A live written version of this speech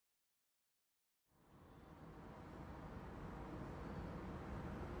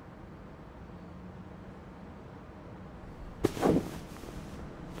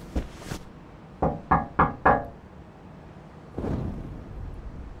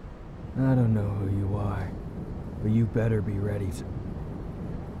I don't know who you are, but you better be ready to...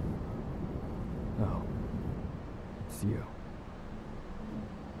 Oh, it's you.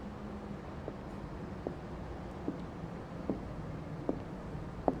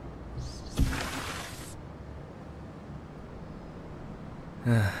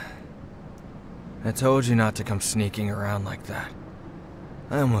 I told you not to come sneaking around like that.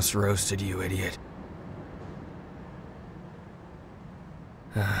 I almost roasted you, idiot.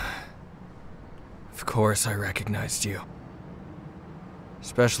 Of course I recognized you.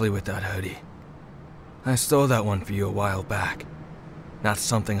 Especially with that hoodie. I stole that one for you a while back. Not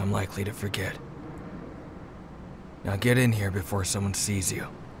something I'm likely to forget. Now get in here before someone sees you.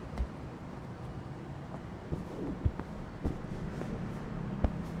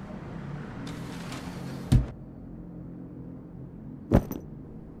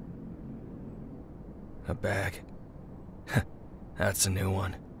 A bag. That's a new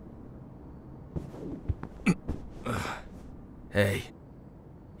one. Hey,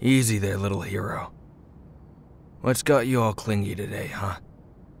 easy there, little hero. What's got you all clingy today, huh?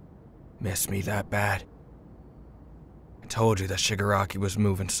 Miss me that bad? I told you that Shigaraki was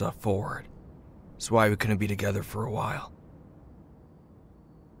moving stuff forward. That's why we couldn't be together for a while.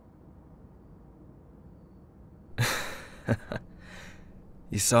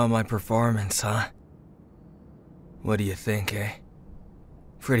 You saw my performance, huh? What do you think, eh?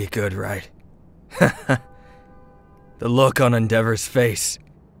 Pretty good, right? The look on Endeavor's face.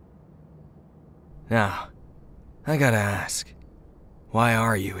 Now, I gotta ask, why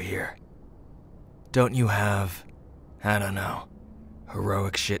are you here? Don't you have, I don't know,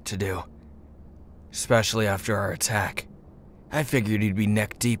 heroic shit to do? Especially after our attack. I figured you'd be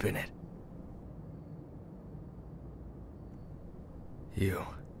neck deep in it. You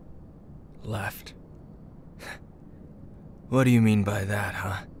left. What do you mean by that,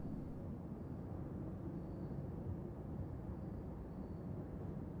 huh?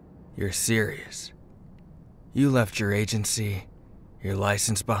 You're serious. You left your agency, your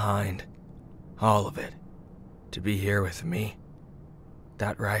license behind, all of it, to be here with me.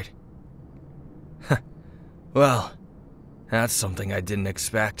 That right? Well, that's something I didn't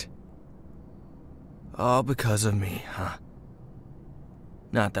expect. All because of me, huh?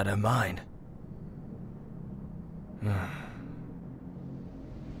 Not that I mind.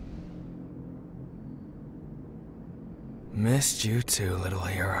 Missed you too, little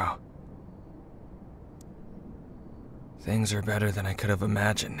hero. Things are better than I could have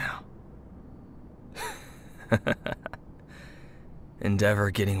imagined now. Endeavor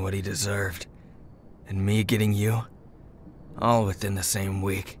getting what he deserved, and me getting you, all within the same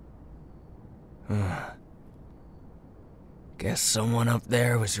week. Guess someone up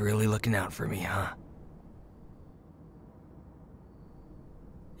there was really looking out for me, huh?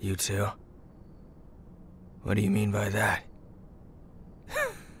 You too? What do you mean by that?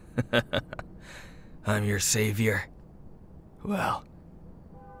 I'm your savior? Well,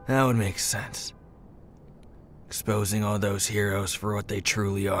 that would make sense. Exposing all those heroes for what they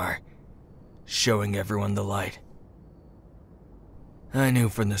truly are. Showing everyone the light. I knew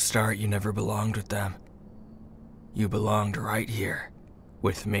from the start you never belonged with them. You belonged right here,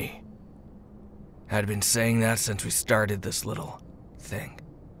 with me. I'd been saying that since we started this little thing,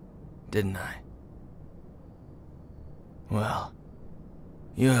 didn't I? Well,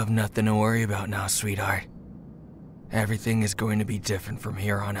 you have nothing to worry about now, sweetheart. Everything is going to be different from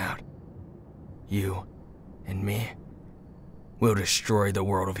here on out. You and me will destroy the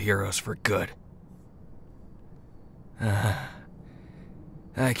world of heroes for good.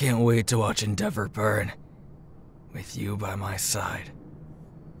 I can't wait to watch Endeavor burn, with you by my side.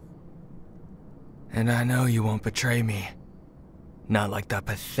 And I know you won't betray me. Not like that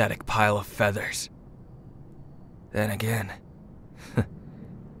pathetic pile of feathers. Then again,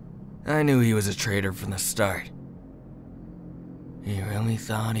 I knew he was a traitor from the start. He really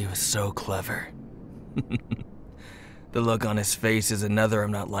thought he was so clever. The look on his face is another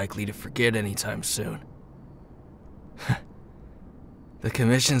I'm not likely to forget anytime soon. The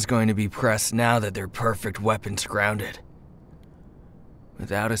commission's going to be pressed now that their perfect weapon's grounded.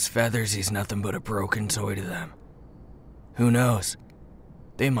 Without his feathers, he's nothing but a broken toy to them. Who knows?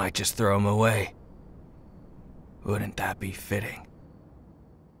 They might just throw him away. Wouldn't that be fitting?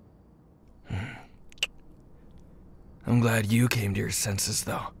 I'm glad you came to your senses,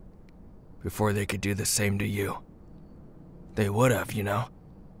 though, before they could do the same to you. They would have, you know?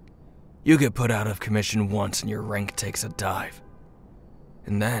 You get put out of commission once and your rank takes a dive.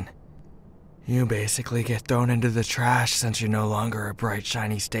 And then, you basically get thrown into the trash since you're no longer a bright,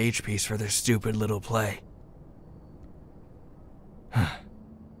 shiny stage piece for their stupid little play.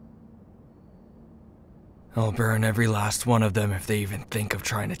 I'll burn every last one of them if they even think of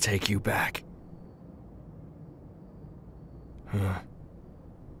trying to take you back.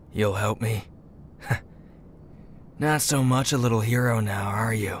 You'll help me? Not so much a little hero now,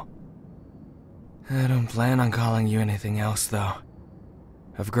 are you? I don't plan on calling you anything else, though.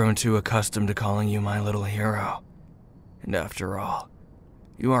 I've grown too accustomed to calling you my little hero. And after all,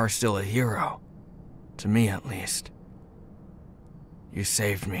 you are still a hero. To me, at least. You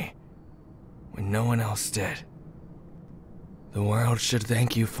saved me when no one else did. The world should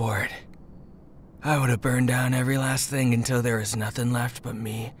thank you for it. I would have burned down every last thing until there is nothing left but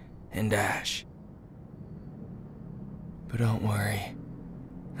me and Ash. But don't worry,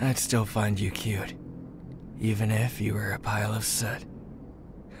 I'd still find you cute, even if you were a pile of soot.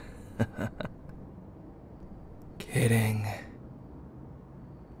 Kidding.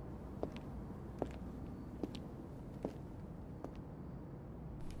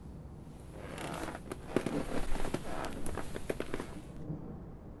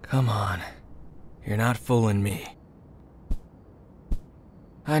 Come on, you're not fooling me.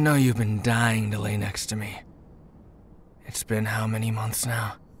 I know you've been dying to lay next to me. It's been how many months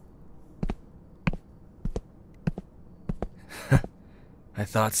now? I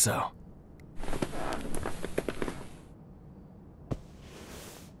thought so.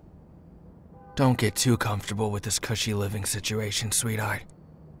 Don't get too comfortable with this cushy living situation, sweetheart.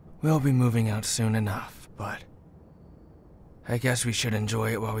 We'll be moving out soon enough, but I guess we should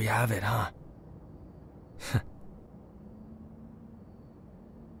enjoy it while we have it, huh?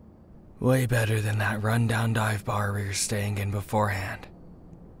 Way better than that rundown dive bar we were staying in beforehand.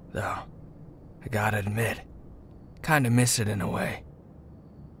 Though, I gotta admit, kinda miss it in a way.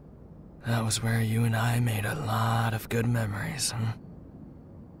 That was where you and I made a lot of good memories, huh?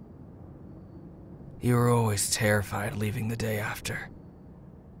 You were always terrified leaving the day after.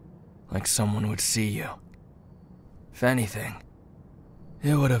 Like someone would see you. If anything,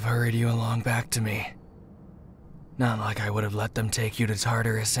 it would have hurried you along back to me. Not like I would have let them take you to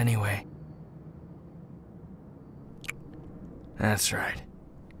Tartarus anyway. That's right.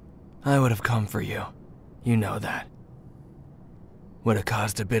 I would have come for you. You know that. Would have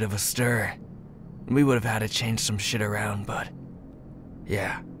caused a bit of a stir. We would have had to change some shit around, but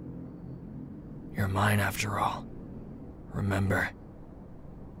yeah. You're mine after all. Remember?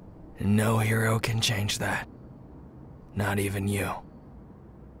 And no hero can change that. Not even you.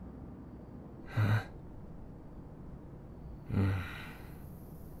 Huh?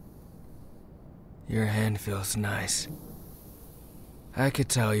 Your hand feels nice. I could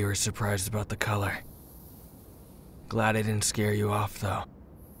tell you were surprised about the color. Glad it didn't scare you off, though.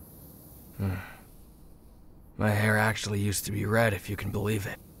 My hair actually used to be red, if you can believe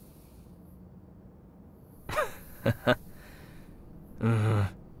it.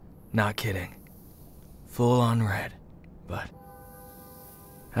 Not kidding. Full on red, but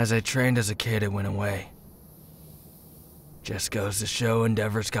as I trained as a kid, it went away. Just goes to show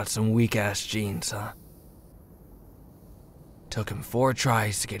Endeavor's got some weak-ass genes, huh? Took him 4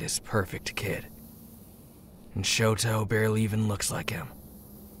 tries to get his perfect kid. And Shoto barely even looks like him.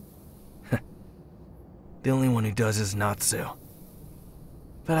 The only one who does is Natsu.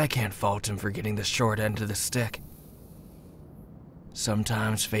 But I can't fault him for getting the short end of the stick.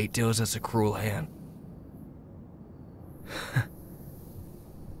 Sometimes fate deals us a cruel hand.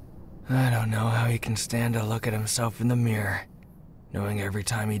 I don't know how he can stand to look at himself in the mirror, knowing every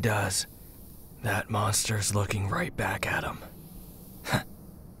time he does, that monster's looking right back at him.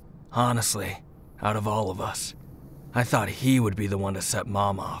 Honestly, out of all of us, I thought he would be the one to set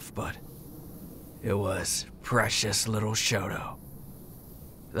Mom off, but it was precious little Shoto.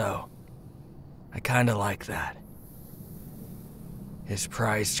 Though, I kinda like that. His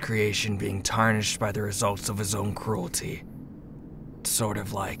prized creation being tarnished by the results of his own cruelty. Sort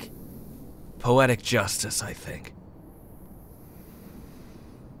of like poetic justice, I think.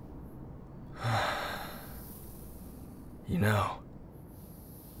 You know,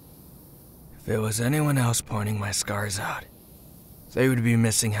 if it was anyone else pointing my scars out, they would be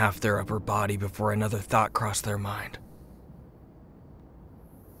missing half their upper body before another thought crossed their mind.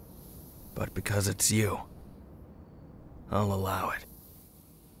 But because it's you, I'll allow it.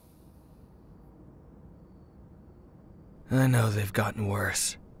 I know they've gotten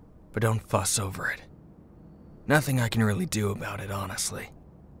worse, but don't fuss over it. Nothing I can really do about it, honestly.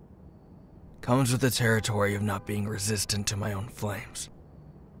 Comes with the territory of not being resistant to my own flames.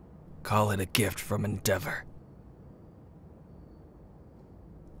 Call it a gift from Endeavor.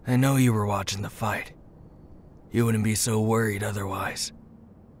 I know you were watching the fight. You wouldn't be so worried otherwise.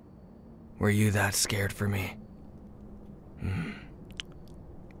 Were you that scared for me?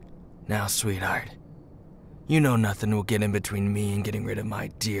 Now, sweetheart, You know nothing will get in between me and getting rid of my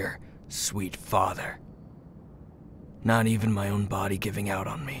dear, sweet father. Not even my own body giving out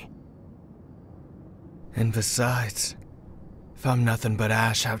on me. And besides, if I'm nothing but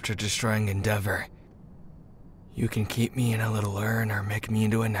ash after destroying Endeavor, you can keep me in a little urn or make me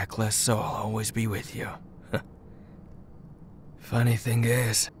into a necklace so I'll always be with you. Funny thing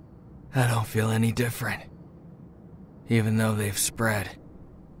is, I don't feel any different. Even though they've spread,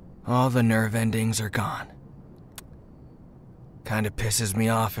 all the nerve endings are gone. Kinda pisses me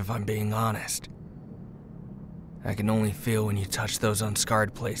off if I'm being honest. I can only feel when you touch those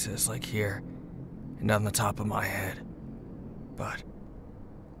unscarred places like here and on the top of my head. But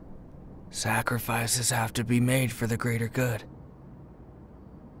sacrifices have to be made for the greater good.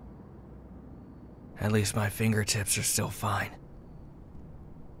 At least my fingertips are still fine.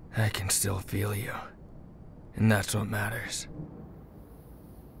 I can still feel you, and that's what matters.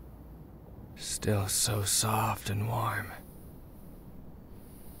 Still so soft and warm.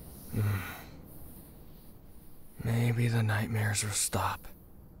 Maybe the nightmares will stop,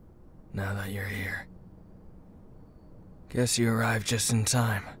 now that you're here. Guess you arrived just in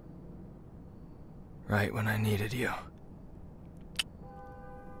time. Right when I needed you.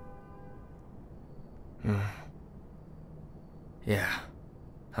 Yeah,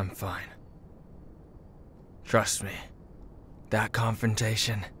 I'm fine. Trust me, that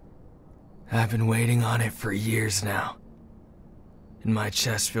confrontation, I've been waiting on it for years now. And my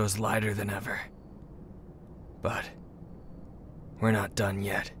chest feels lighter than ever. But we're not done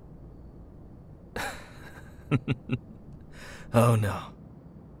yet. Oh no.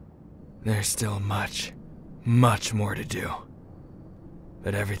 There's still much, much more to do.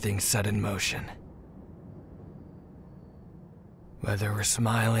 But everything's set in motion. Whether we're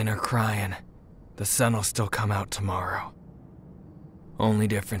smiling or crying, the sun will still come out tomorrow. Only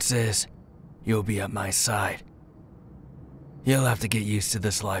difference is, you'll be at my side. You'll have to get used to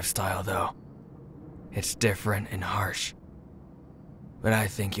this lifestyle though. It's different and harsh. But I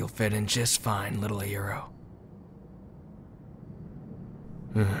think you'll fit in just fine, little hero.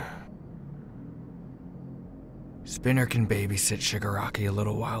 Spinner can babysit Shigaraki a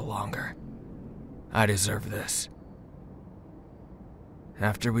little while longer. I deserve this.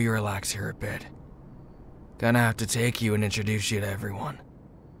 After we relax here a bit, gonna have to take you and introduce you to everyone.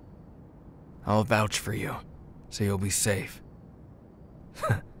 I'll vouch for you, so you'll be safe.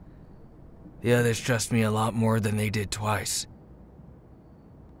 The others trust me a lot more than they did twice.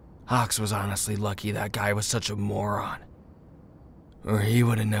 Hawks was honestly lucky that guy was such a moron. Or he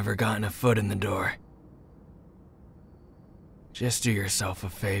would have never gotten a foot in the door. Just do yourself a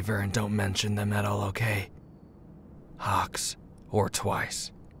favor and don't mention them at all, okay? Hawks, or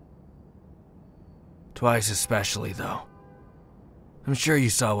Twice. Twice especially, though. I'm sure you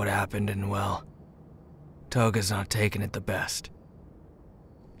saw what happened and well, Toga's not taking it the best.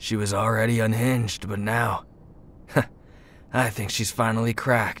 She was already unhinged, but now, I think she's finally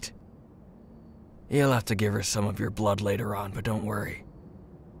cracked. You'll have to give her some of your blood later on, but don't worry.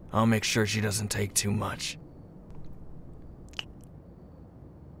 I'll make sure she doesn't take too much.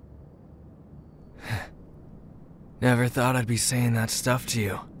 Never thought I'd be saying that stuff to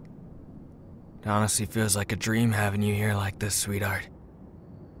you. It honestly feels like a dream having you here like this, sweetheart.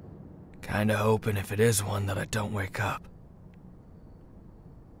 Kinda hoping if it is one that I don't wake up.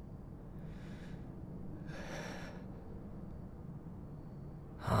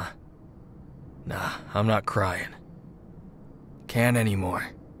 Huh? Nah, I'm not crying. Can't anymore.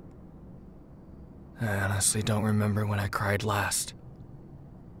 I honestly don't remember when I cried last.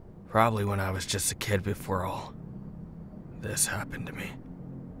 Probably when I was just a kid before all this happened to me.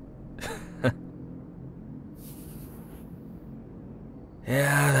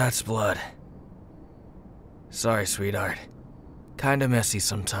 Yeah, that's blood. Sorry, sweetheart. Kinda messy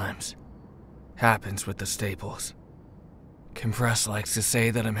sometimes. Happens with the staples. Compress likes to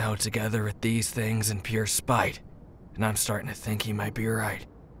say that I'm held together with these things in pure spite, and I'm starting to think he might be right.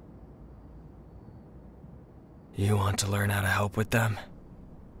 You want to learn how to help with them?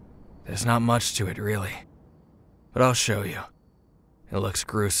 There's not much to it, really. But I'll show you. It looks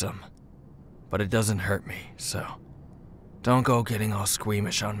gruesome, but it doesn't hurt me, so don't go getting all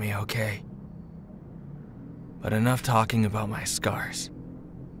squeamish on me, okay? But enough talking about my scars.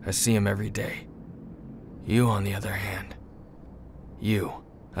 I see them every day. You, on the other hand,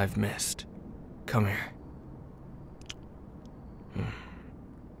 I've missed. Come here.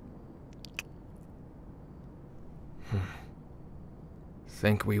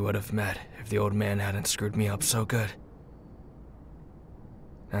 Think we would have met if the old man hadn't screwed me up so good.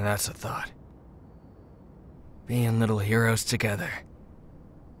 Now that's a thought. Being little heroes together.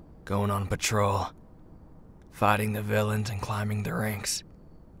 Going on patrol. fighting the villains and climbing the ranks.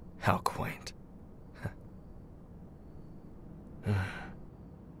 How quaint.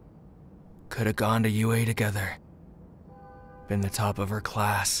 Could have gone to UA together. Been the top of her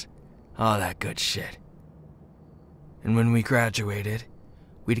class. All that good shit. And when we graduated,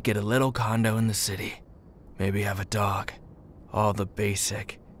 we'd get a little condo in the city. Maybe have a dog. All the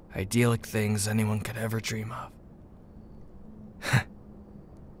basic, idyllic things anyone could ever dream of.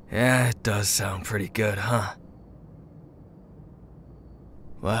 Yeah, it does sound pretty good, huh?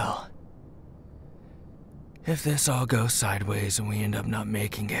 Well, if this all goes sideways and we end up not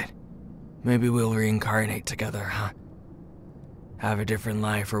making it, maybe we'll reincarnate together, huh? Have a different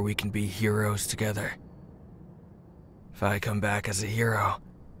life where we can be heroes together. If I come back as a hero,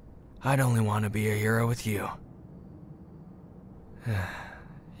 I'd only want to be a hero with you.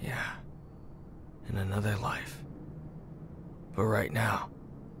 Yeah, in another life. But right now,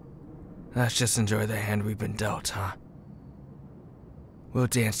 let's just enjoy the hand we've been dealt, huh? We'll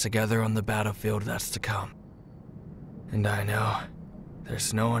dance together on the battlefield that's to come. And I know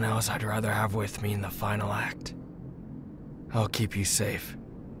there's no one else I'd rather have with me in the final act. I'll keep you safe.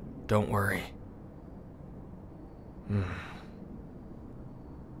 Don't worry.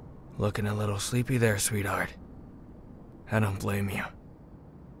 Looking a little sleepy there, sweetheart. I don't blame you.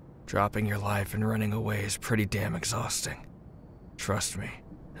 Dropping your life and running away is pretty damn exhausting. Trust me,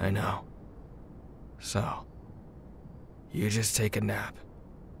 I know. So, you just take a nap.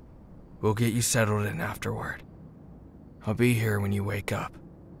 We'll get you settled in afterward. I'll be here when you wake up.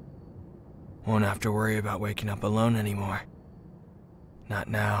 Won't have to worry about waking up alone anymore. Not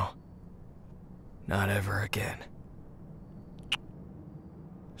now. Not ever again.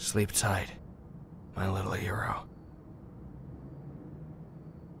 Sleep tight, my little hero.